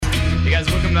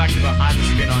guys, welcome back to Behind the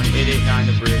Spin on 889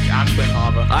 The Bridge. I'm Quinn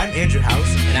Hava. I'm Andrew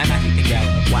House. And I'm Matthew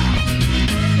Pingala. Wow.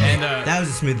 And That was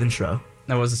a smooth intro.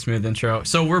 that was a smooth intro.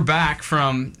 So we're back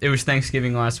from, it was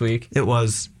Thanksgiving last week. It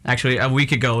was. Actually, a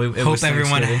week ago. It Hope was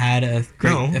everyone Thanksgiving. had a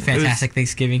fantastic it was-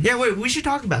 Thanksgiving. Yeah, wait, we should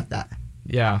talk about that.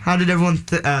 Yeah. How did everyone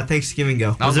Thanksgiving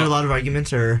go? Was there a lot of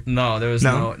arguments or No, there was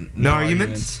no no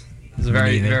arguments? It was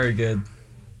very, Neither. very good.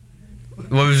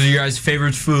 What was your guys'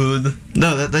 favorite food?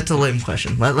 No, that's a lame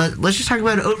question. Let's just talk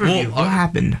about an overview. Well, What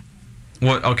happened?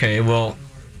 What? Okay, well,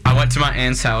 I went to my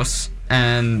aunt's house,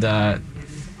 and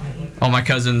all my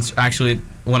cousins, actually,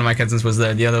 one of my cousins was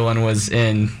there. The other one was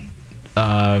in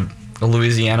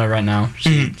Louisiana right now.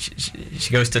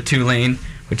 She goes to Tulane,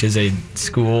 which is a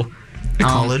school.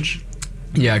 College.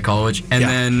 Yeah, college. And Yeah.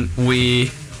 then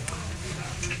we,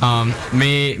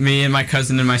 me and my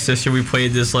cousin and my sister, we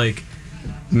played this, like,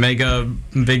 mega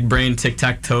big brain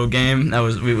tic-tac-toe game. That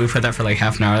was we played that for like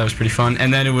half an hour. That was pretty fun.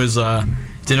 And then it was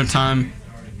dinner time,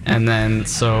 and then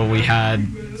so we had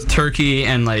turkey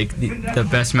and like the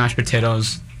best mashed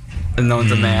potatoes known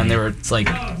to man. They were like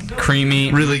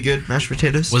creamy. Really good mashed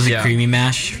potatoes. Was it Yeah. creamy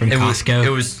mash from Costco? It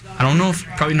was I don't know if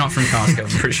probably not from Costco.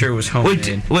 I'm pretty sure it was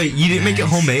homemade. Wait, you didn't make it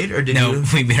Nice. homemade or did No, you?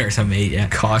 we made ours homemade, yeah.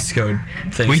 Costco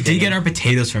thing. We did get our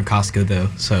potatoes from Costco, though,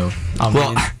 so...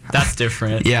 Well, that's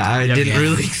different. Yeah, I didn't yeah.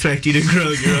 really expect you to grow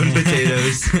your own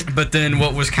potatoes. But then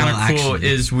what was kind of Well, cool actually-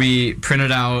 is we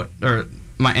printed out, or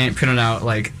my aunt printed out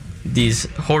like these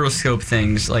horoscope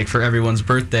things like for everyone's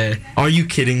birthday, Are you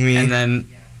kidding me? and then,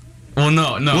 well,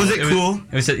 no. Was it cool?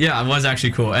 Yeah, it was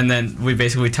actually cool. And then we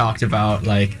basically talked about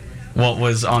like what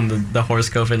was on the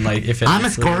horoscope and like if it. I'm a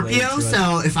actually related Scorpio, to us.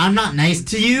 so if I'm not nice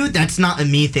to you, that's not a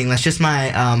me thing. That's just my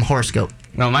horoscope.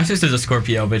 No, my sister's a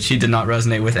Scorpio, but she did not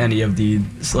resonate with any of the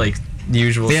like the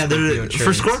usual. Yeah, Scorpio for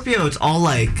traits. Scorpio, it's all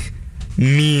like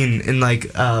mean and like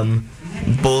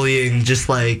bullying, just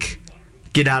like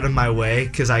get out of my way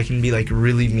because I can be like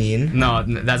really mean. No,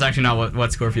 that's actually not what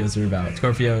Scorpios are about.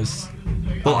 Scorpios.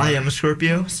 Well, I am a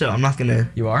Scorpio, so I'm not gonna.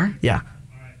 You are? Yeah.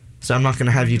 So I'm not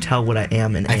gonna have you tell what I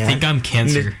am and I think I'm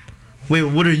Cancer. Wait,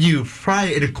 what are you?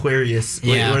 Probably an Aquarius.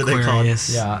 Wait, Yeah, what are they called?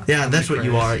 Aquarius. Yeah. Yeah, that's what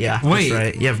you are. Yeah. Wait. That's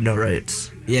right. You have no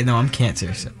rights. Yeah, no, I'm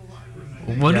Cancer, so...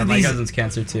 What Yeah, are my these... cousin's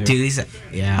Cancer too. Do these...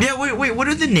 Yeah. Yeah. Wait. What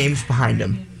are the names behind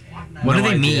them? What do No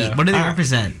they idea. mean? What do they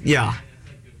represent? Yeah.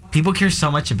 People care so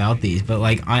much about these, but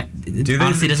like, it Do they-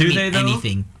 honestly doesn't do mean they, though?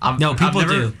 anything. I've People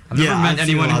never, do. I've never Yeah, met I've seen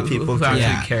anyone a lot of who people actually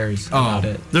Yeah. cares Oh. about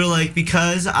it. They're like,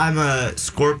 because I'm a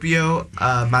Scorpio,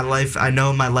 I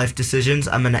know my life decisions,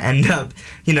 I'm gonna end up,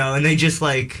 and they just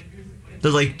like,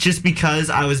 they're like, just because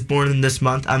I was born in this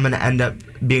month, I'm gonna end up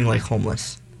being like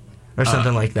homeless, or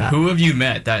something like that. Who have you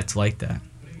met that's like that?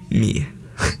 Me.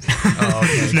 Oh,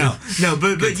 okay. No,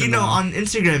 but to know. on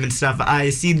Instagram and stuff, I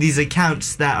see these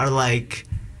accounts that are like,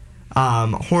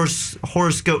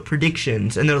 horoscope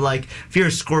predictions, and they're like, if you're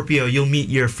a Scorpio, you'll meet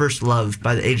your first love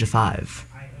by the age of 5.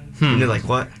 And they're like,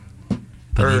 what? By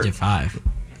the Or- age of 5.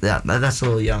 Yeah, that's a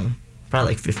little young.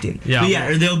 Probably like 15. Yeah. But yeah,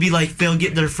 or they'll be like, they'll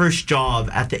get their first job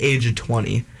at the age of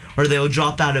 20. Or they'll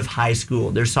drop out of high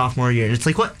school their sophomore year. And it's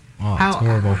like, what? Oh, it's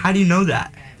horrible. How do you know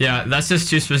that? Yeah, that's just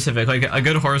too specific. Like a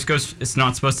good horoscope, it's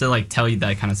not supposed to like tell you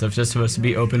that kind of stuff. It's just supposed to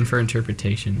be open for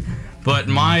interpretation. But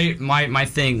my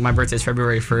birthday's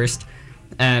February 1st,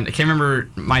 and I can't remember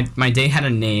my day had a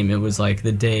name. It was like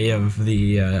the day of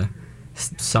the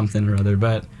something or other.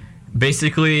 But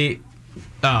basically,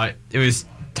 it was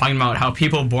talking about how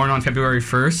people born on February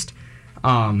 1st,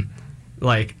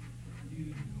 like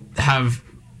have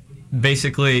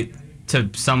basically, to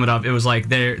sum it up, it was like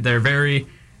they're very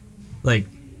like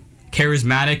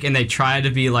charismatic, and they try to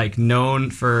be like known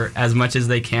for as much as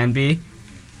they can be,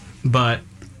 but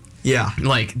Yeah.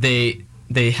 like they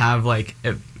have like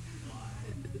it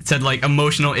said like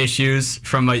emotional issues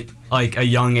from a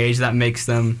young age that makes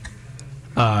them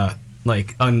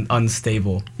like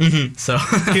unstable. Mm-hmm. So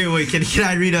Here, wait, can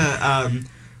I read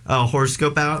a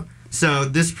horoscope out? So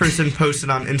this person posted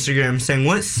on Instagram saying,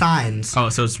 what signs? so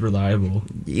it's reliable.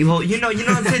 Well, you know what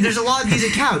I'm saying? There's a lot of these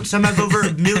accounts. Some have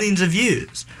over millions of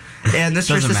views. And this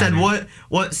Doesn't person said, matter.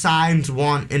 what signs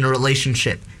want in a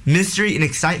relationship? Mystery and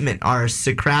excitement are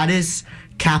Socrates,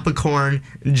 Capricorn,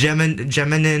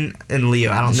 Gemini, and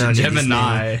Leo. I don't know. any of these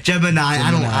Gemini. names. Gemini.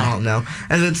 I don't know.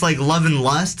 And it's like love and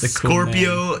lust, The cool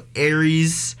Scorpio,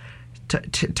 Aries,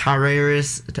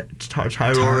 Taurus.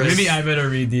 Maybe I better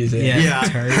read these in. Yeah. Yeah.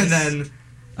 Taurus. And then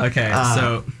Okay,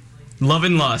 so love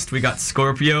and lust. We got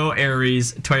Scorpio,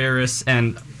 Aries, Taurus,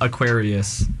 and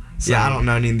Aquarius. So yeah, I don't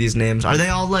know any of these names. Are they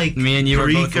all like Me and you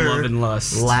Greek are both or love and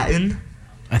lust. Latin?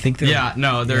 I think they're. Yeah,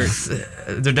 no, they're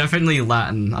definitely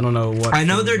Latin. I don't know what. I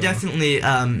know they're definitely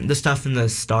the stuff in the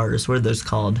stars. What are those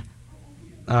called?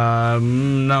 No,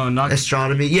 not.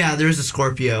 Astronomy. Yeah, there's a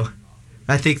Scorpio.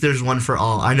 I think there's one for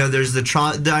all. I know there's the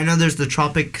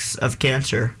Tropics of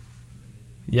Cancer.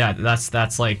 Yeah,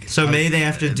 that's like. So maybe they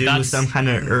have to do with some kind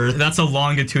of Earth. That's a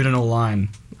longitudinal line.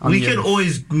 We could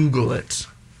always Google it.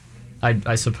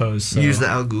 I suppose. So. Use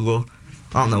the Google.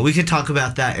 I don't know. We could talk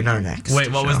about that in our next.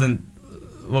 Wait, what show.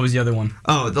 was the other one?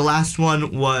 Oh, the last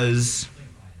one was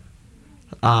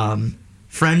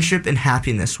friendship and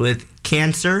happiness with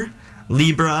Cancer,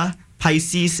 Libra,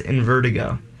 Pisces, and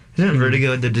Vertigo. Isn't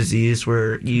Vertigo the disease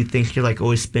where you think you're like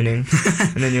always spinning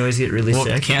and then you always get really Well,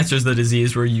 sick? cancer's the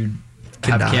disease where you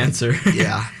Can have die. cancer.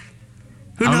 Yeah.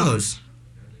 Who I don't- knows?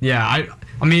 Yeah,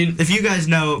 I mean, If you guys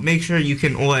know, make sure you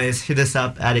can always hit us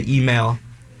up at an email.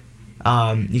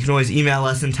 You can always email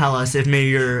us and tell us if maybe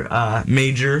your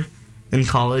major in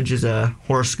college is a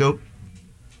horoscope.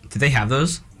 do they have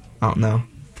those? I don't know.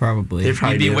 Probably. They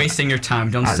probably You'd be do. wasting your time.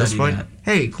 Don't At this study point, that.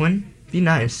 hey Quinn, be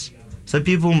nice. Some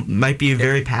people might be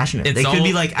very passionate. It's They could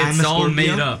be like, I'm it's a all Scorpio.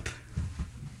 made up.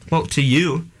 Well, to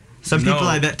you. Some No. people,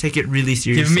 I bet, take it really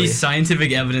seriously. Give me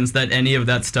scientific evidence that any of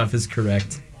that stuff is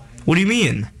correct. What do you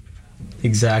mean?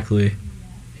 Exactly.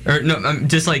 Or no,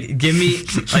 just like give me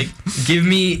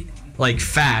like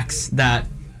facts that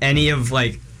any of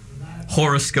like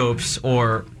horoscopes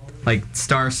or like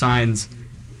star signs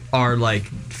are like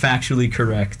factually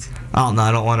correct. I don't know.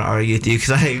 I don't want to argue with you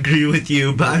because I agree with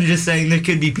you, but I'm just saying there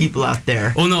could be people out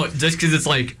there. Well, no, just because it's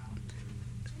like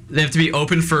they have to be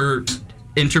open for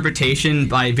interpretation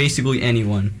by basically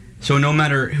anyone. So no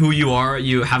matter who you are,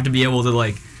 you have to be able to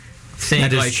like think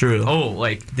That is like, true. oh,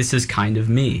 like this is kind of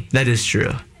me. That is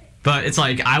true. But it's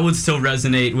like I would still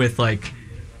resonate with like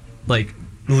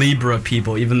Libra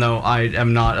people, even though I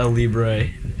am not a Libra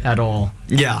at all.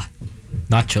 Yeah.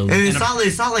 Not children. And it's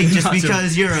not like just Not to-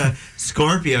 because you're a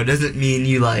Scorpio doesn't mean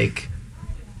you like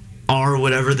are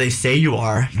whatever they say you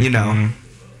are, you know.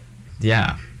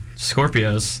 Yeah,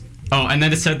 Scorpios. Oh, and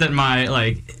then it said that my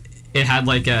like it had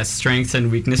like strengths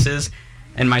and weaknesses,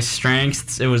 and my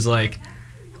strengths it was like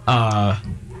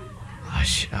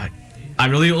I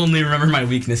really only remember my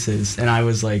weaknesses, and I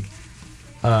was like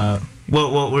What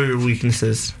were your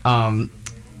weaknesses?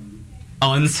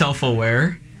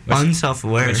 unself-aware,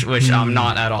 Unself-aware. which I'm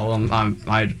not at all.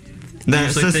 I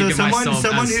usually think of myself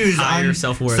as higher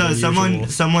self-aware than usual.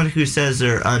 someone who says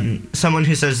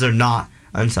they're not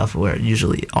unself-aware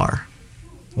usually are.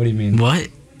 What do you mean? What?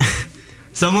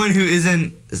 Someone who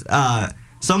isn't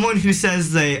someone who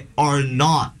says they are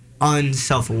not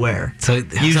unself-aware. So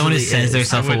Usually someone who says is. they're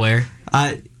self-aware.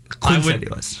 Quinn I said would- he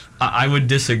was. I would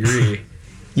disagree.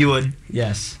 You would.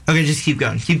 Yes. Okay, just keep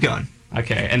going. Keep going.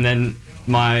 Okay, and then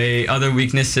my other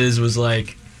weaknesses was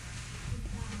like,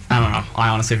 I don't know. I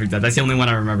honestly forget. That's the only one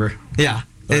I remember. Yeah.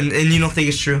 And you don't think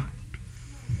it's true?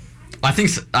 I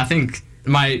think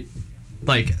my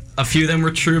like a few of them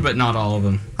were true, but not all of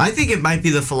them. I think it might be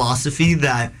the philosophy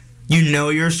that you know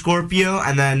you're a Scorpio,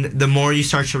 and then the more you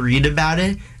start to read about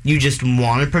it, you just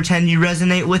want to pretend you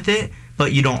resonate with it,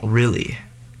 but you don't really.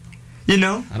 You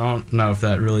know? I don't know if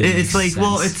that really. It's like, makes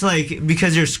well, sense. it's like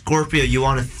because you're Scorpio, you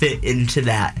want to fit into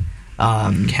that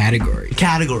Category.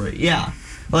 category. Yeah.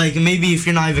 Like maybe if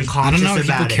you're not even I conscious don't know if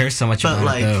about people it. care so much but about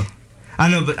like, it though. I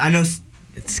know.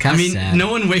 It's I kind of mean, sad. no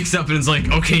one wakes up and is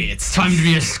like, okay, it's time to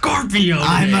be a Scorpio.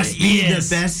 I today." must be Yes.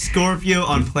 the best Scorpio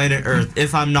on planet Earth.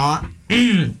 If I'm not,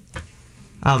 I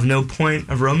have no point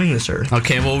of roaming this earth.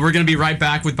 Okay, well, we're gonna be right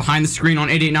back with Behind the Screen on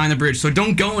 889 The Bridge. So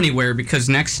don't go anywhere because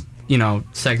next,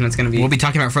 segment's gonna be We'll be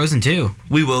talking about Frozen too.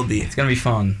 We will be. it's gonna be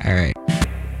fun. All right.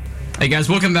 Hey guys,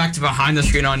 welcome back to Behind the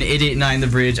Screen on 889 The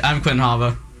Bridge. I'm Quentin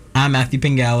Hava. I'm Matthew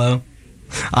Pingallo.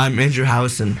 I'm Andrew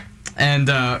Howson. And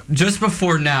just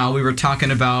before now, we were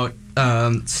talking about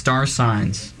star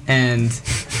signs and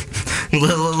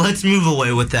Let's move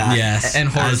away with that. Yes. and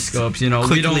horoscopes. We don't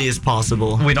Quickly as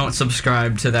possible.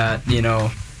 subscribe to that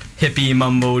hippie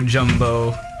mumbo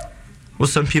jumbo. Well,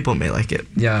 some people may like it.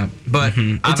 Yeah, but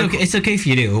It's okay. It's okay if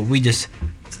you do. We just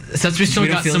Since we still We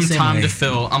don't got feel the some same time way. to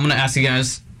fill, I'm gonna ask you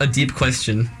guys a deep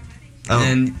question, Oh.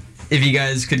 and if you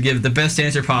guys could give the best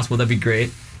answer possible, that'd be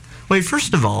great. Wait,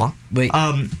 first of all, wait.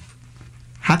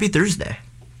 happy Thursday.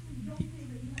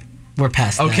 We're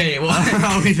past that. Okay, well,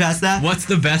 Are we past that? what's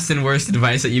the best and worst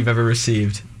advice that you've ever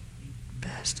received?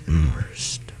 Best and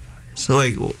worst device. So,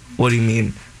 like, what do you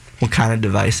mean? What kind of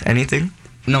device? Anything?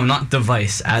 No, not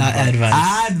device. Advice.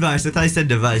 Advice. Advice. I thought I said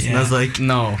device, and I was like,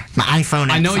 No, My iPhone.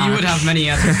 I know you would have many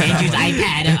answers. to that Andrew's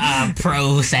one. iPad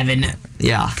Pro 7.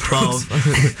 yeah,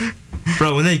 12.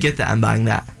 Bro, when they get that, I'm buying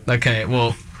that. Okay,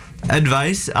 well,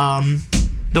 Advice.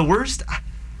 The worst.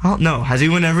 I don't know. Has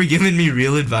anyone ever given me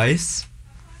real advice?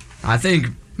 I think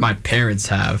my parents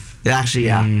have. Actually,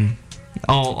 yeah.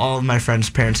 All of my friends'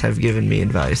 parents have given me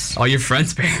advice. All your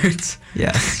friends' parents?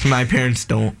 Yes. My parents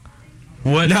don't.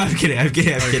 What? No, I'm kidding. I'm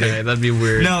kidding. Okay, that'd be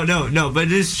weird. No, but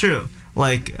it is true.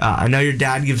 Like, I know your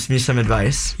dad gives me some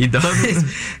advice. He does?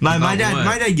 my About dad what?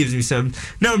 my dad gives me some.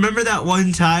 No, remember that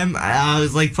one time I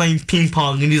was like playing ping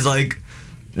pong and he's like,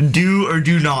 do or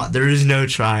do not. There is no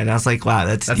try. And I was like, wow,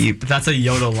 that's deep. That's a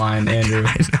Yoda line, Andrew.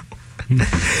 I know.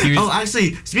 Oh,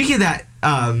 actually, speaking of that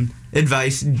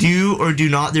advice, do or do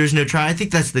not. There's no try. I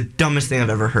think that's the dumbest thing I've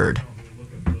ever heard.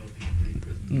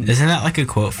 Isn't that like a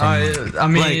quote from? I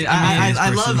mean, Like,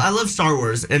 I love Star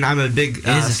Wars, and I'm a big is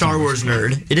a Star Wars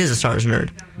nerd. It is a Star Wars nerd.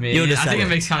 Yoda I said think it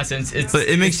makes kind of sense. But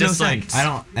it makes it's no just like, sense. I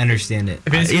don't understand it.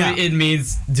 basically, yeah. it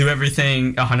means do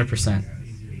everything 100%.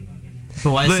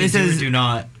 But why But does it it says- do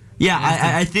not? Yeah,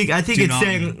 I think do it's not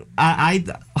saying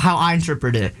how I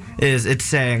interpret it is it's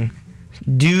saying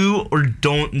do or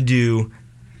don't do.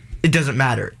 It doesn't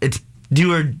matter. It's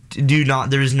do or do not.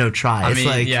 There is no try. I It's mean,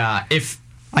 like yeah, if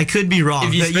I could be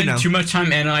wrong. you but, spend know. too much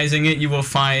time analyzing it, you will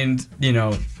find,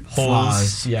 holes.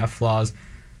 Flaws. Yeah, flaws.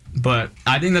 But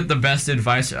I think that the best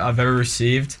advice I've ever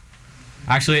received,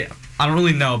 actually, I don't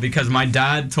really know because my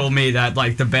dad told me that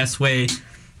like the best way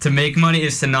to make money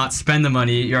is to not spend the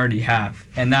money you already have,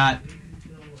 and I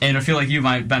feel like you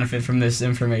might benefit from this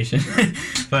information.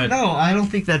 But No, I don't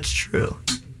think that's true.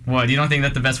 what? You don't think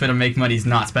that the best way to make money is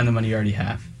not spend the money you already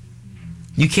have?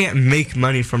 You can't make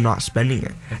money from not spending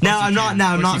it. Now you I'm not. can.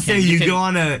 Now Of I'm course not you saying can. You you can- go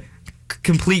on a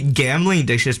complete gambling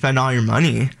addiction, spend all your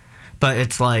money, but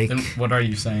it's like Then what are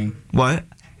you saying? what?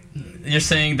 You're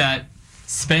saying that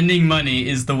spending money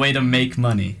is the way to make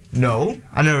money. No,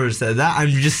 I never said that. I'm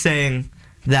just saying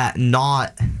that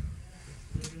not.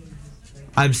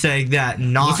 I'm saying that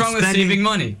not. What's wrong with spending, saving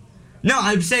money? No,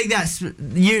 I'm saying that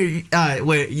you.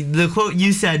 Wait, the quote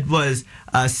you said was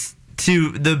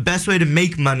to the best way to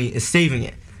make money is saving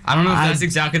it. I don't know if I- that's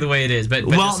exactly the way it is, but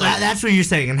Well, just like, that's what you're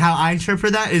saying, and how I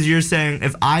interpret that is you're saying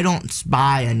if I don't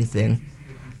buy anything,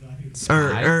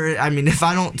 or I mean, if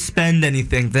I don't spend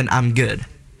anything, then I'm good.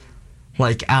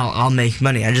 Like I'll make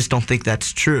money. I just don't think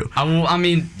that's true. I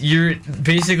mean, you're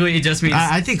basically it just means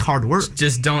I think hard work.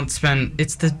 just don't spend.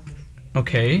 It's the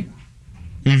okay.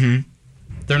 Mm-hmm.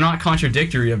 They're not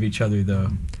contradictory of each other though.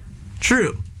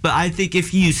 True, but I think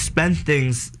if you spend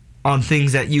things on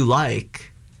things that you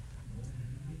like.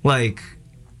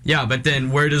 Yeah, but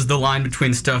then where does the line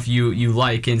between stuff you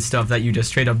like and stuff that you just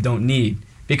straight up don't need?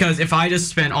 Because if I just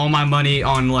spent all my money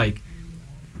on like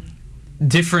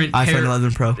different iPhone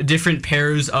 11 Pro. different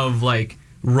pairs of like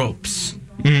ropes.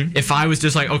 Mhm. If I was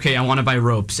just like, okay, I want to buy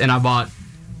ropes, and I bought,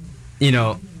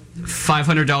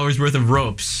 $500 worth of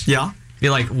ropes. Yeah. Be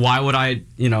like, why did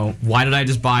I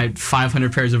just buy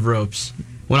 500 pairs of ropes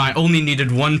when I only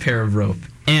needed one pair of rope?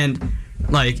 And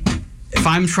like, if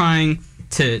I'm trying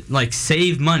to like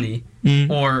save money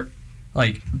or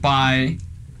like buy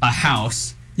a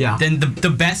house, Yeah. then the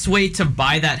best way to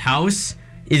buy that house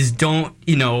is don't,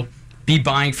 be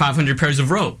buying 500 pairs of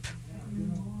rope.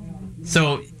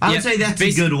 So I would say that's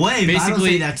a good way, but I don't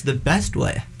say that's the best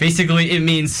way. Basically, it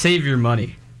means save your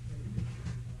money.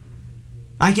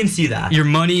 I can see that. Your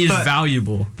money is But-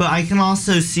 valuable. But I can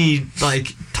also see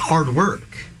like hard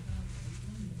work.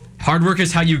 Hard work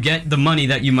is how you get the money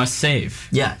that you must save.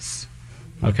 Yes.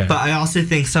 Okay. But I also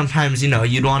think sometimes,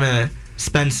 you'd want to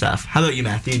spend stuff. How about you,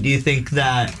 Matthew? Do you think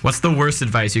that What's the worst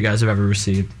advice you guys have ever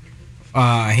received?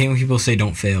 I hate when people say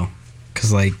don't fail,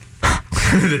 cause like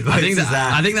I think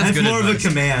that's good more of a advice.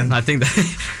 command. I think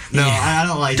that. No, I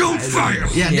don't like Don't that. fail.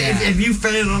 Yeah, Yeah. If you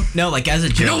fail, no, like as a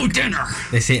joke. dinner.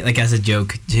 They say it like as a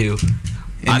joke too.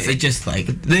 And I it think- just like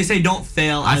they say don't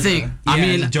fail. I as think. a- I yeah,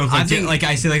 mean, as a joke. I Like, think. like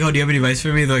I say like, oh, do you have any advice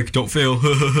for me? They're like, don't fail.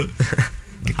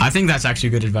 I think that's actually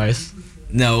good advice.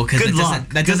 No, because Good that luck. doesn't,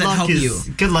 that Good doesn't luck help is-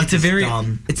 you. good luck It's a is very,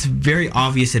 dumb. it's very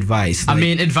obvious advice. I Like,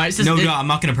 mean, advice is no, I'm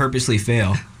not gonna purposely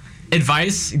fail.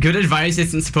 Good advice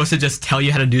isn't supposed to just tell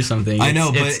you how to do something. I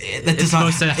know, It's- but that it's does not.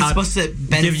 supposed to It's have- supposed to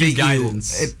benefit you you,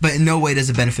 guidance. but in no way does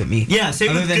it benefit me. Yeah, same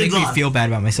Other with than good make me luck. feel bad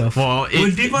about myself. Well, it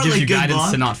When people are gives like, you good guidance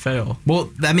luck- to not fail. Well,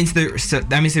 that means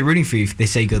they're rooting for you if they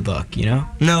say good luck. You know.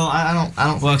 No, I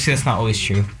don't. Well, actually, that's not always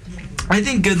true. I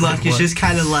think good luck is What? just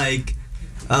kind of like,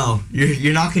 oh,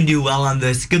 you're not gonna do well on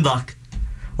this. Good luck.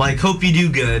 Like, hope you do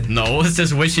good. No, it's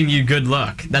just wishing you good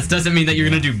luck. That doesn't mean that you're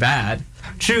gonna do bad.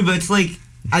 True, but it's like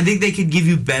I think they could give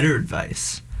you better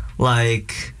advice.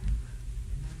 Like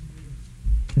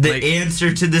the Like-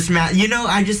 answer to this math.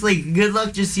 I just like good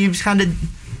luck just seems kind of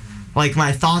like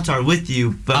my thoughts are with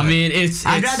you, but I mean, it's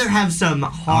I'd rather have some I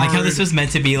hard, like how this was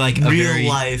meant to be like a real very.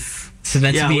 life. So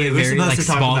meant to be a we're very supposed like to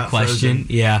talk small about question.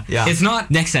 Frozen. Yeah. Yeah. it's not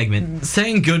Next segment.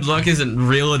 saying good luck isn't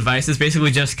real advice. It's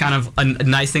basically just kind of a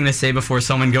nice thing to say before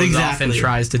someone goes off and Exactly.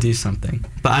 tries to do something.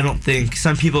 But I don't think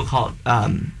some people call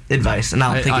it advice, and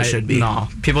I don't think it should be. No,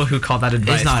 people who call that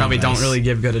advice not probably advice. don't really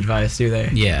give good advice, do they?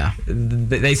 Yeah.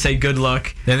 They say good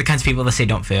luck, They're the kinds of people that say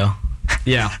don't fail.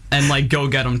 yeah, and like go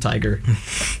get 'em, Tiger.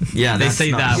 Yeah, They that's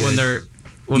say not that when good. they're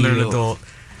an Evil. adult.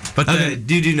 But Okay, then,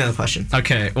 do you know the question?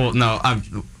 okay, well, no,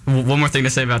 one more thing to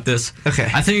say about this. Okay.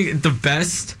 I think the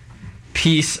best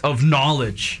piece of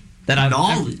knowledge that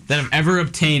I've ever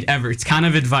obtained ever, it's kind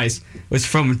of advice, was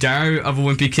from Diary of a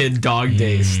Wimpy Kid Dog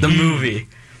Days, the movie.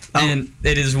 And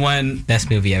it is when, Best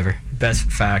movie ever.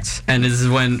 best facts, and it is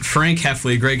when Frank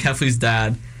Heffley, Greg Heffley's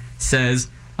dad, says,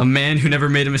 "A man who never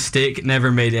made a mistake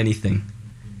never made anything."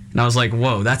 And I was like,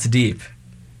 whoa, that's deep.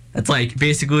 That's like,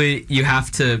 basically, you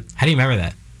have to, How do you remember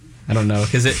that? I don't know,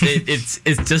 because it's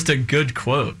just a good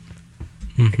quote.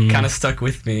 Kind of stuck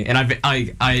with me, and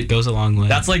I Goes a long way.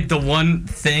 that's like the one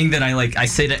thing that I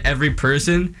say to every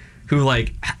person who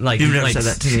like You've never said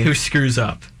that to me. who screws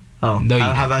up. Oh, no, you,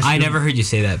 how about I you? never heard you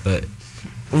say that, but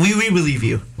We believe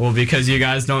you. Well, because you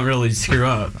guys don't really screw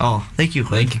up. Oh, thank you.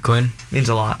 thank you, Quinn. Means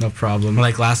a lot. No problem.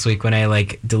 Like last week when I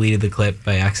like deleted the clip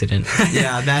by accident.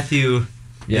 Yeah, Matthew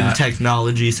Yeah. and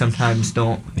technology sometimes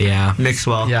don't Yeah. mix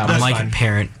well. Yeah, I'm That's like fine. a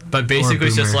parent. But basically,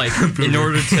 it's just boomer. like in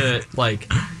order to like,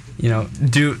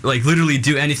 do like literally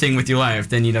do anything with your life,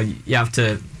 then you have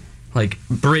to like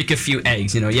break a few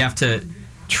eggs. You have to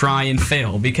try and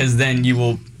fail, because then you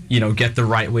will get the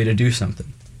right way to do something.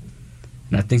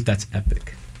 And I think that's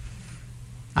epic.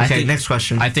 Okay, next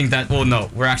question. I think that no,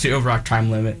 we're actually over our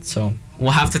time limit, so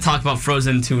we'll have to talk about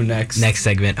Frozen 2 next. Next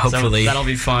segment, So hopefully. that'll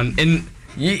be fun, and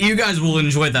you guys will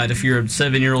enjoy that if you're a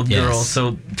 7-year-old girl. Yes.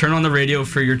 So turn on the radio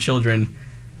for your children.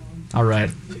 All right,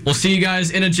 we'll see you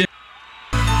guys in a gym.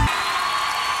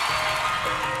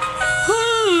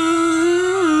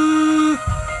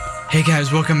 Hey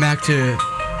guys, welcome back to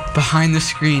Behind the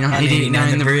Screen on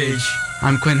 889 The Bridge.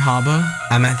 I'm Quinn Haba,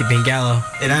 I'm Matthew Bangallo.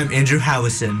 and I'm Andrew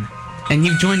Howison. and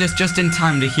you've joined us just in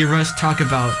time to hear us talk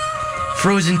about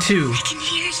Frozen 2, I can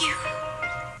hear you.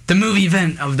 the movie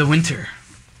event of the winter.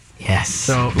 Yes.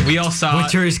 So we all saw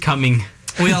Winter is coming.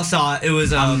 We all saw it. It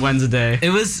was it on Wednesday. It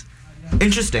was.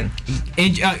 interesting.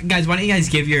 And, guys, why don't you guys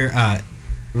give your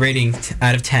rating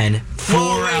out of 10? 4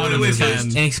 out of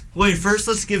 10. And Wait, first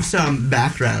let's give some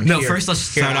background. No, here. first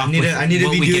let's Here, start off I need with to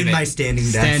what be we give doing it. my standing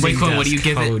desk. Standing Wait, Quinn, what do you desk.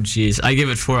 give it? Oh, jeez. I give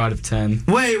it 4 out of 10.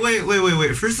 Wait.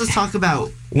 First, let's talk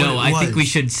about. No, what I it think we was.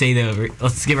 should say the.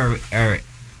 Let's give our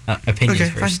opinions Okay,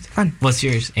 first. fine. What's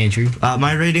yours, Andrew?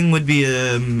 My rating would be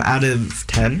out of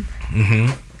 10.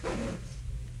 Mm-hmm.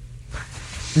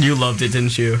 You loved it,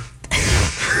 didn't you? 10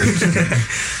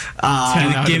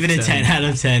 out Give of it a 10 out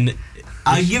of 10.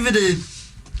 I give it a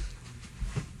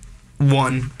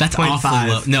 1. That's awful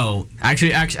low. No,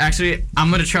 Actually, I'm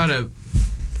gonna try to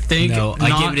think. no,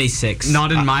 I give it a 6.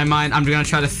 Not in my mind. I'm gonna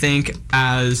try to think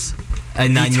as a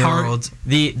 9-year-old.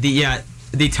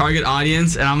 the target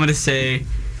audience, and I'm gonna say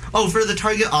Oh, for the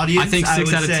target audience, I think 6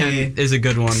 would out of say 10 is a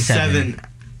good one. 7.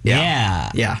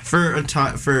 Yeah. Yeah,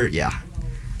 yeah.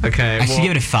 Okay. I should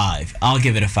give it a 5. I'll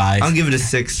give it a 5. I'll give it a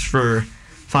 6 for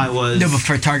if I was No, but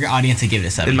for target audience, I give it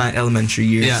a 7. in my elementary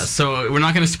years. Yeah, so we're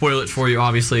not going to spoil it for you,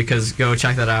 obviously, because go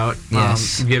check that out.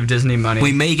 Yes. Give Disney money.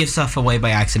 We may give stuff away by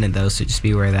accident, though, so just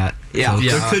be aware of that. Yeah, folks.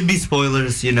 Yeah. there could be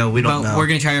spoilers, we don't But know. we're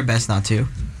going to try our best not to.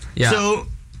 Yeah. So,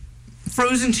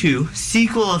 Frozen 2,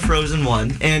 sequel of Frozen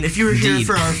 1, and if you were here Indeed.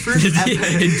 for our first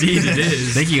Indeed it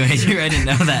is. Thank you, Andrew. I didn't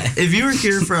know that. If you were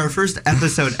here for our first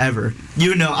episode ever, you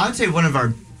would know, I would say one of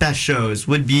our best shows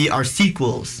would be our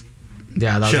sequels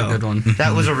Yeah, that was show. a good one.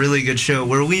 That was a really good show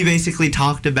where we basically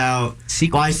talked about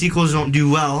why sequels don't do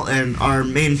well, and our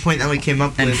main point that we came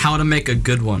up And with. how to make a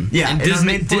good one. Yeah, And and our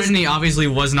main point- Disney obviously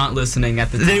was not listening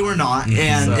at the time. They were not,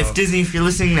 and So- if Disney, if you're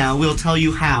listening now, we'll tell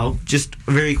you how. Just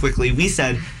very quickly, we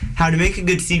said how to make a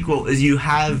good sequel is you've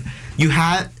had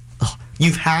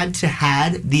to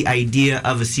had the idea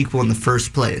of a sequel in the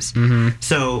first place. Mm-hmm.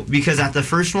 So because at the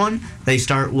first one they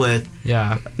start with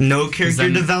Yeah. no character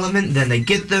then- development, then they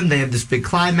get them, they have this big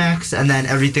climax, and then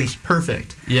everything's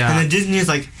perfect. Yeah. And then Disney is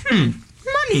like,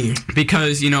 money.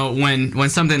 Because when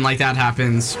something like that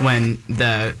happens, when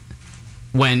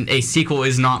a sequel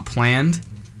is not planned,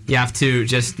 you have to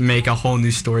just make a whole new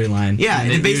storyline. Yeah, and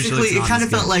usually basically it's it not kind as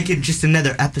of felt good. like it just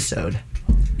another episode.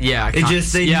 Yeah, It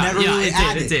just they never really it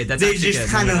added. did. That's they actually just good.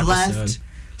 kind of Another left, episode.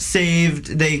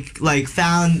 saved. They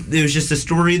found it was just a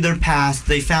story of their past.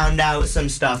 They found out some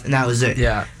stuff, and that was it.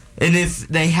 Yeah. And if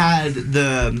they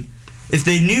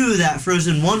knew that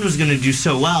Frozen 1 was going to do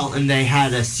so well and they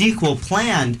had a sequel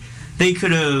planned, they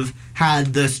could have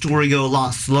had the story go a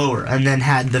lot slower and then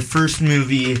had the first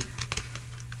movie,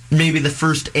 maybe the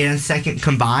first and second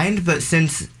combined. But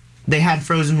since they had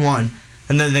Frozen 1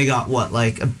 and then they got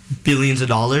billions of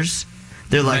dollars,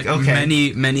 they're like,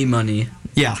 okay. Many money.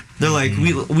 Yeah. They're like,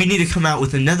 we need to come out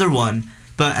with another one.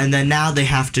 And then now they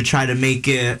have to try to make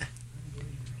it,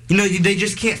 they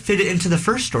just can't fit it into the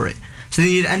first story. So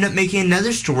they end up making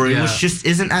another story, which just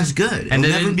isn't as good. And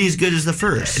it'll never be as good as the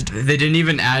first. They didn't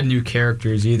even add new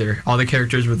characters either. All the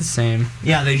characters were the same.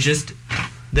 Yeah, they did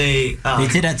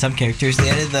add some characters. They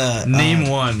added the name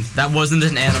one that wasn't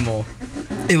an animal.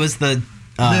 It was the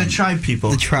tribe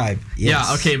people. The tribe. Yes.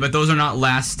 Yeah, okay, but those are not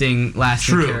lasting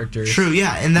characters. True,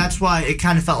 yeah, and that's why it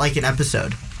kind of felt like an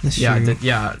episode. That's Yeah, true.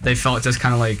 they felt just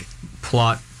kind of like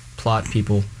plot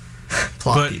people.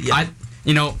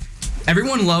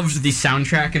 Everyone loved the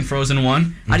soundtrack in Frozen 1.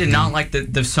 Mm-hmm. I did not like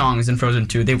the songs in Frozen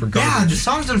 2. They were garbage. Yeah, the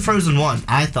songs in Frozen 1,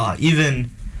 I thought,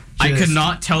 I could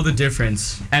not tell the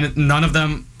difference. And none of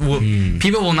them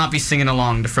people will not be singing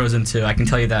along to Frozen 2. I can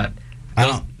tell you that.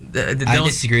 I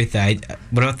disagree with that.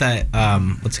 What about that,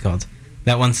 what's it called?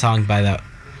 That one song by that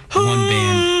one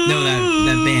band. No,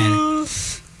 that band.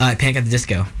 Panic at the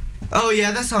Disco. Oh,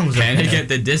 yeah, that song was Panic at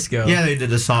the Disco. Yeah, they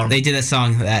did a song. They did a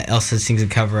song that Elsa sings a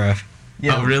cover of.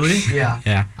 Yeah. Oh, really? Yeah.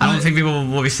 Yeah. I don't think people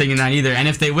will be singing that either. And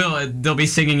if they will, they'll be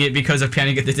singing it because of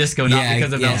Panic at the Disco, not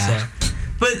because of Elsa.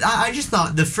 But I just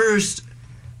thought the first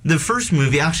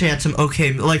movie actually had some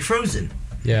like Frozen.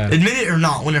 Yeah. Admit it or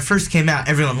not, when it first came out,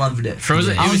 everyone loved it.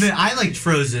 Frozen. I liked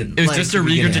Frozen. It was just a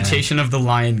regurgitation of The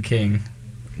Lion King.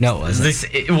 No, it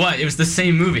wasn't. It was the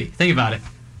same movie. Think about it.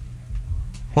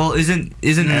 Well, isn't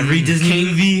every Disney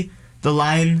movie The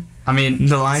Lion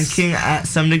King at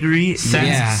some degree?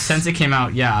 Since it came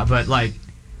out, yeah. But Lion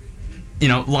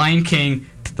King,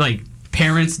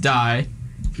 parents die,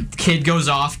 kid goes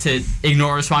off to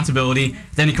ignore responsibility,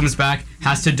 then he comes back,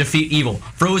 has to defeat evil.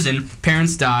 Frozen,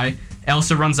 parents die,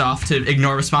 Elsa runs off to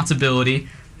ignore responsibility,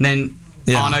 then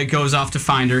Anna goes off to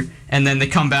find her, and then they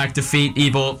come back, defeat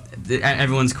evil,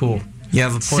 everyone's cool. You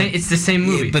have a point. It's the same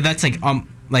movie. Yeah, but that's like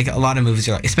a lot of movies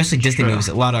are especially Disney movies,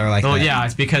 a lot are like that. Well, yeah,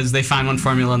 it's because they find one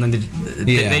formula and then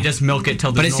they just milk it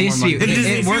till there's no more money.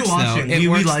 It works though. We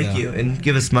like you and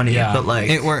give us money, but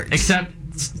it works. Except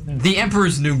The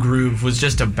Emperor's New Groove was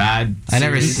just a bad series. I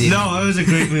never seen it. No, it was a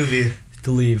great movie.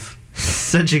 To leave.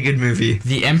 Such a good movie.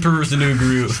 The Emperor's New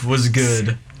Groove was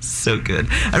good. So good.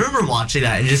 I remember watching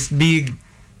that and just being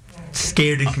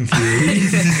scared and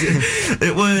confused.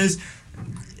 It was...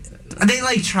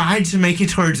 They tried to make it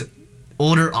towards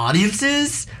older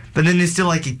audiences, but then it's still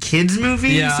a kids movie.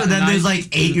 Yeah, so then there's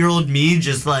 8-year-old me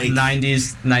just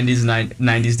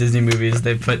 90s Disney movies.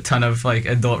 They put ton of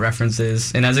adult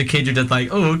references, and as a kid you're just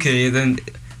oh, okay, then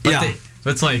but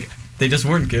it's they just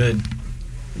weren't good.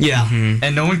 Yeah. Mm-hmm.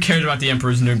 And no one cared about The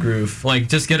Emperor's New Groove.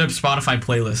 Just get a Spotify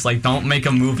playlist. Don't make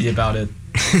a movie about it.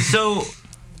 So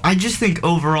I just think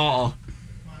overall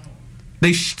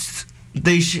I guess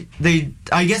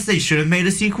they should have made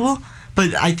a sequel,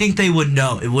 but I think they would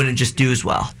know it wouldn't just do as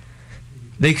well.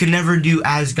 They could never do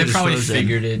as good as Frozen. They probably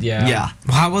figured it, yeah. Yeah.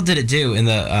 Well, how well did it do in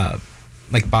the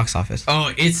box office?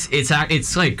 Oh, it's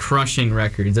crushing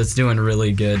records. It's doing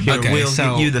really good. Here, Okay, we'll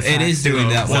so give you the it is doing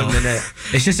that well. 1 minute.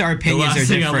 It's just our The opinions last are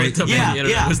thing I different. looked up on the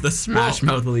internet was the Smash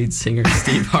Mouth lead singer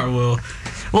Steve Harwell.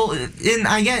 Well, and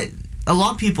I get a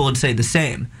lot of people would say the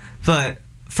same, but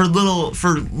for little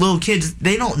kids,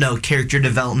 they don't know character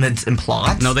developments and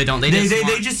plots. No, they don't. They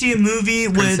just see a movie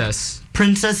with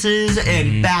princesses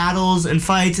and battles and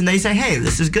fights, and they say, "Hey,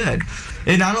 this is good,"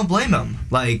 and I don't blame them.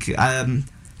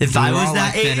 If I was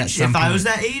that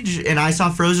age, and I saw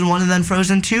Frozen 1 and then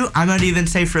Frozen 2, I might even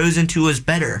say Frozen 2 was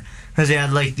better because they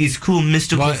had these cool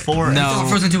mystical forests. You thought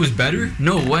Frozen 2 was better?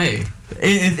 No way.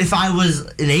 If I was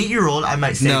an 8-year-old, I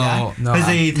might say that. No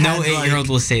 8-year-old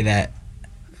will say that.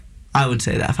 I would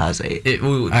say that if I was 8.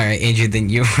 All right, Andrew, then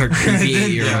you were crazy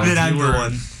 8-year-old. Then I'm the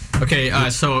one. Okay,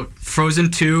 so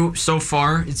Frozen 2, so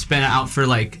far, it's been out for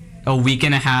a week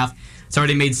and a half. It's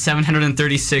already made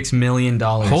 $736 million.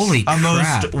 Holy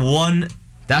crap. Almost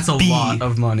That's a lot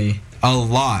of money. A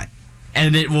lot.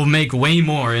 And it will make way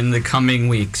more in the coming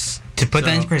weeks. To put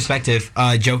that into perspective,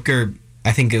 Joker,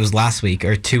 I think it was last week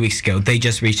or 2 weeks ago, they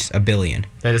just reached $1 billion.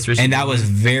 And that was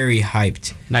very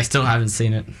hyped. And I still haven't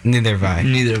seen it. Neither have I.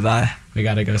 Neither have I. We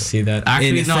gotta go see that.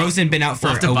 Actually, Frozen been out for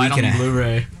we'll have to a buy week it and on a half.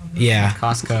 Blu-ray. Yeah.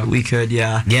 Costco. We could,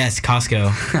 yeah. Yes,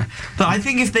 Costco. But I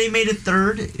think if they made a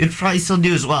third, it'd probably still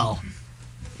do as well.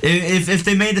 If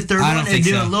they made a third I don't one, think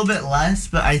it'd do so. a little bit less,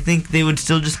 but I think they would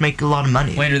still just make a lot of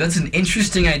money. Wander, that's an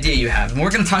interesting idea you have. And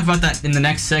we're going to talk about that in the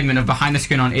next segment of Behind the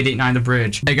Screen on 889 The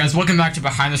Bridge. Hey guys, welcome back to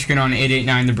Behind the Screen on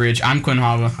 889 The Bridge. I'm Quinn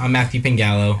Hava. I'm Matthew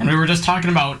Pingallo. And we were just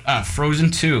talking about Frozen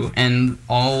 2 and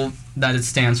all that it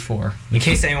stands for. In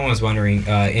case anyone was wondering,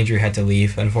 Andrew had to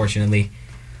leave, unfortunately.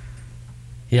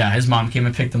 Yeah, his mom came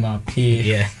and picked him up.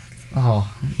 He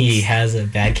has a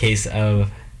bad case of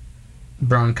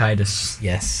bronchitis.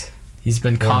 yes. He's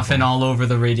been coughing all over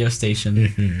the radio station.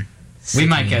 Mm-hmm. We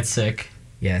might get sick.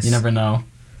 Yes. You never know.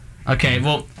 Okay,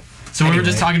 well, so we were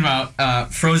just talking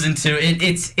about Frozen 2.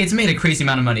 It's made a crazy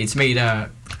amount of money. It's made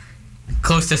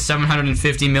close to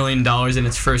 $750 million in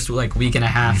its first week and a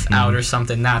half out or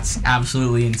something. That's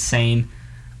absolutely insane.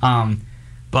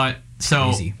 But so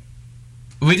Crazy.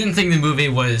 we didn't think the movie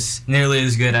was nearly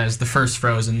as good as the first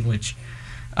Frozen, which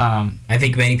I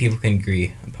think many people can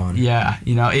agree upon. yeah,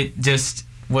 it just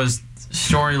was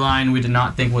storyline we did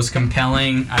not think was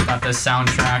compelling. I thought the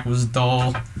soundtrack was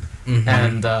dull,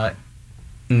 and the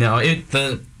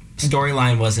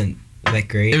storyline wasn't that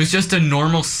great. it was just a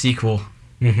normal sequel,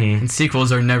 Mm-hmm. and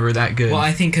sequels are never that good. Well,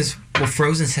 I think because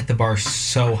Frozen set the bar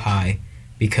so high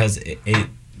because it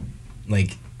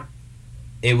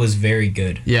was very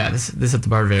good. yeah, this at the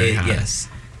bar very high. Yes,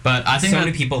 But I think so that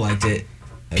many people liked it.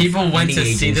 people went Many to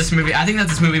see ages. this movie. I think that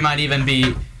this movie might even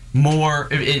be more.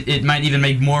 It might even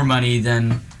make more money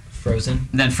than Frozen.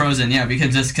 Frozen. Yeah,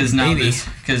 because now Maybe.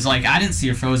 because I didn't see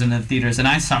a Frozen in the theaters, and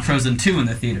I saw Frozen 2 in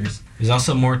the theaters. There's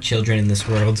also more children in this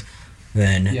world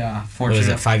than Yeah, what was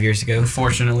it, 5 years ago?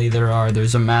 Unfortunately,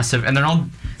 there's a massive, and they're all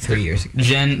 3 years ago.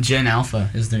 Gen Alpha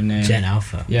is their name. Gen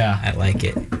Alpha. Yeah. I like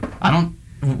it.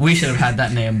 We should have had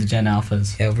that name, the Gen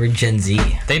Alphas. Yeah, we're Gen Z.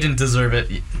 They didn't deserve it.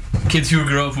 Kids who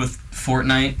grew up with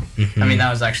Fortnite. I mean, that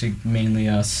was actually mainly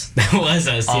us. That was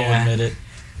us, I'll yeah. admit it.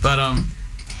 But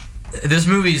this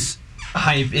movie's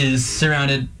hype is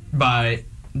surrounded by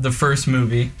the first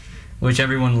movie, which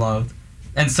everyone loved.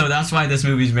 And so that's why this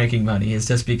movie's making money. It's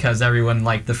just because everyone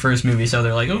liked the first movie, so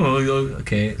they're like, oh,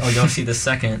 okay, I'll go see the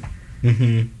second.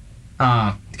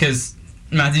 Mm-hmm. Because,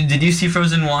 Matthew, did you see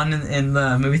Frozen 1 in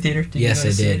the movie theater? Yes,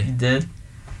 I did. You did?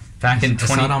 Back in It's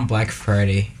not on Black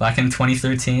Friday. Back in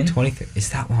 2013? 23. Is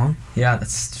that long? Yeah,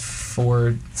 that's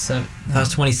 5 That was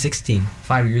 2016.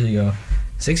 years ago.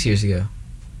 6 years ago.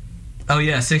 Oh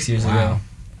yeah, 6 years Wow. ago.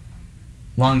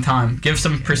 Long time. Give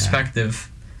some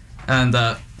perspective. And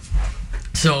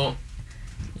so,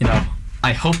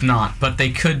 I hope not, but they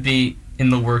could be in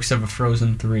the works of a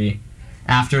Frozen 3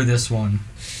 after this one.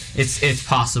 It's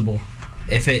possible.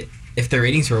 If the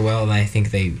ratings were well, then I think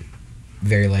they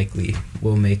very likely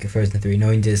will make a Frozen 3,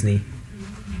 knowing Disney.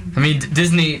 I mean,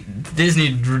 Disney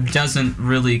doesn't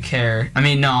really care. I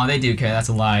mean, no, they do care. That's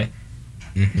a lie.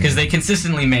 Because they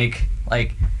consistently make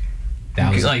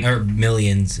Thousands or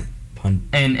millions.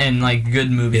 and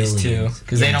good movies Billions. too.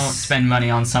 Because they don't Yes. spend money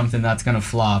on something that's gonna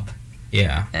flop.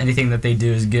 Yeah. Anything that they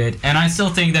do is good, and I still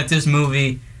think that this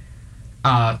movie,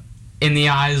 in the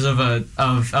eyes of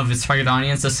its target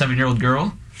audience, a 7-year-old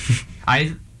girl,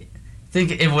 I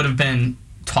think it would have been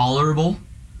tolerable,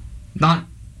 not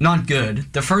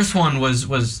good. The first one was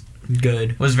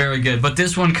Good. very good, but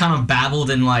this one kind of babbled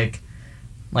in like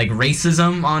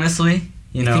racism, honestly.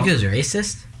 You think it was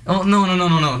racist? Oh no!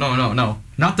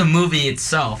 Not the movie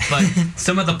itself, but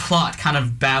some of the plot kind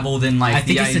of babbled in I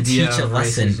think the it's to idea teach a of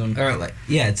lesson. racism. Or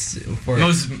it's for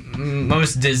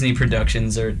Most Disney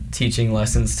productions are teaching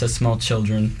lessons to small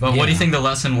children. But what do you Yeah. think the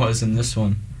lesson was in this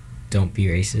one? don't be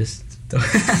racist.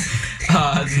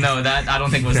 No, that I don't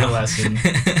think was the lesson.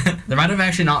 There might have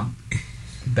actually not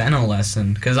been a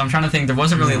lesson, because I'm trying to think. There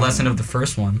wasn't really a lesson of the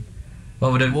first one.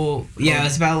 What would it? Well, yeah,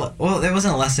 it's about. Well, there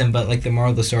wasn't a lesson, but the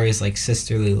moral of the story is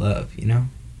sisterly love.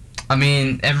 I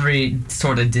mean, every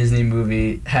sort of Disney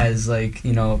movie has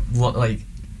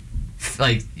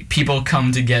people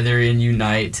come together and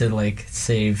unite to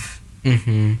save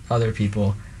Mm-hmm. other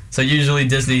people. So usually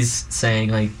Disney's saying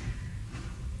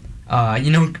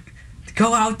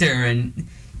go out there and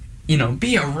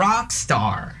be a rock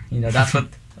star. That's what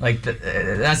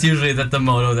that's usually the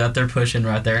motto that they're pushing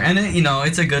right there, and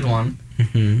it's a good one.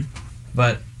 Mm-hmm.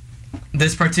 But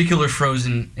this particular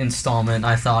Frozen installment,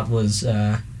 I thought was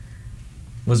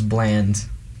bland.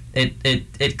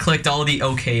 It clicked all the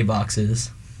okay boxes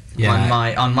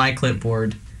on my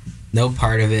clipboard. No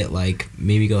part of it made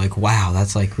me go wow,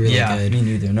 that's really good. Me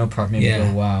neither. No part made me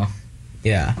go wow.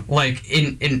 Yeah.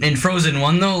 In Frozen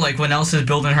 1 though, when Elsa's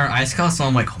building her ice castle,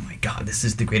 I'm like, oh my god, this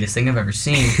is the greatest thing I've ever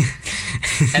seen.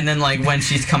 And then when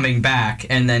she's coming back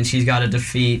and then she's got to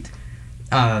defeat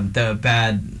the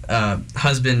bad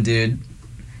husband dude,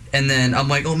 And then I'm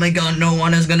like, oh my god, no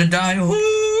one is gonna die.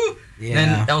 Woo! Yeah.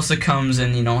 Then Elsa comes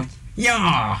and, you know,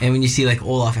 yeah. And when you see like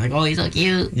Olaf, you're like, oh, he's so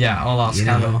cute. Yeah, Olaf's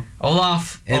kind of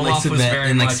Olaf was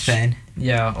very much. Sven.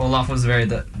 Yeah, Olaf was very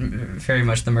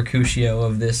much the Mercutio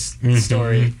of this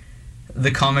story,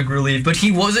 the comic relief. But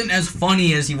he wasn't as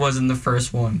funny as he was in the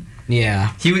first one.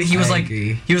 Yeah, he was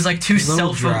agree. He was like too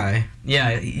dry.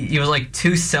 Yeah, he was like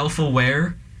too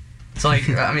self-aware. So like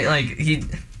I mean like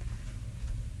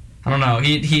I don't know.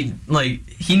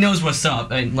 He knows what's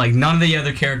up. And, like none of the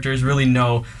other characters really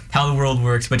know how the world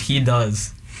works, but he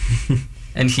does.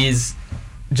 And he's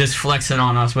just flexing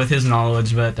on us with his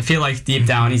knowledge, but I feel like deep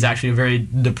down he's actually a very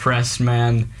depressed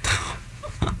man.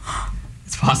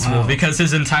 It's possible because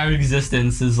his entire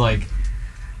existence is like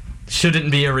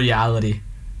shouldn't be a reality.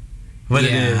 But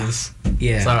it is.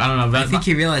 Yeah. So I don't know. But I think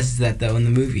he realizes that though in the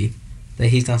movie that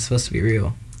he's not supposed to be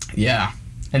real. Yeah.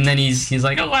 And then he's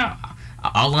like, oh wow,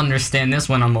 I'll understand this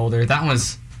when I'm older. That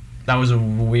was a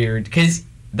weird because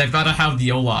they've got to have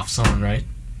the Olaf song, right?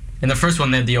 In the first one,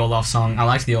 they had the Olaf song. I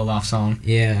liked the Olaf song.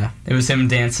 Yeah. It was him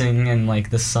dancing in like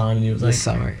the sun. And he was like the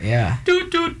summer. Yeah. Doo,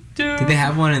 doo, doo. Did they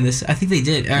have one in this? I think they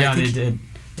did. Yeah, they did.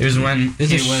 It was when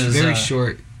it was very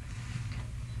short.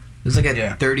 It was like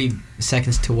a 30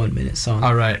 seconds to 1 minute song.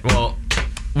 All right. Well,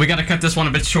 we got to cut this one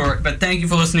a bit short, but thank you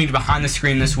for listening to Behind the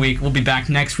Screen this week. We'll be back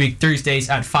next week, Thursdays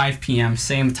at 5 p.m.,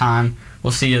 same time.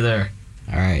 We'll see you there.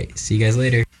 All right. See you guys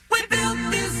later.